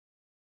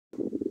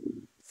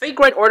Fate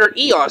Order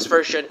EOS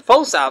version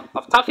falls out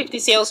of top 50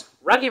 sales,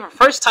 ranking for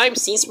first time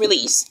since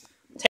release.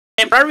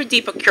 Temporary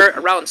dip occurred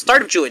around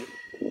start of June.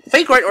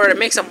 Fate Order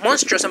makes a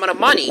monstrous amount of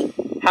money,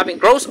 having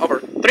grossed over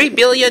 $3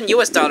 billion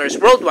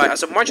worldwide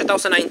as of March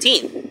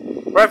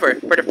 2019. However,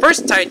 for the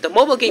first time, the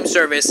mobile game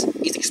service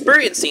is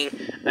experiencing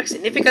a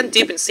significant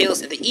dip in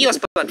sales in the EOS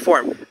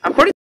platform.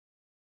 According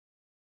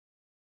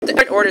to the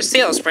Fate Order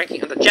sales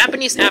ranking on the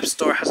Japanese App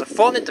Store has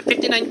fallen to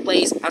 59th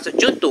place as of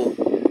June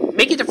 2,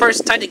 making the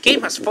first time the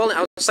game has fallen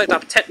outside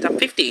top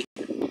 50.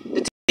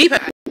 The dip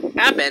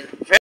happened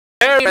very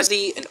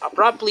rapidly and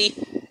abruptly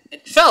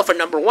and fell from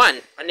number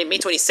 1 on May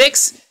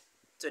 26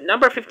 to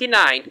number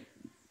 59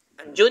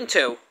 on June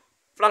 2.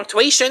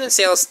 Fluctuation in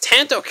sales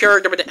tend to occur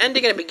during the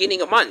ending and the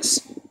beginning of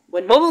months,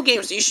 when mobile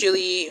games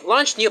usually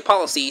launch new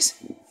policies.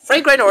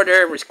 Fate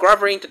Order was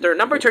recovering to their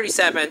number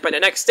 37 by the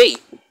next day,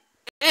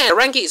 and the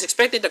ranking is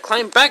expected to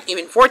climb back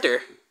even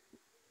further.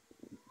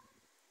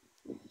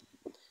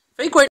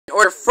 Fate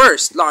Order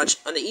first launched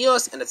on the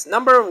EOS and its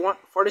number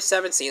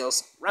 147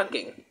 sales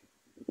ranking.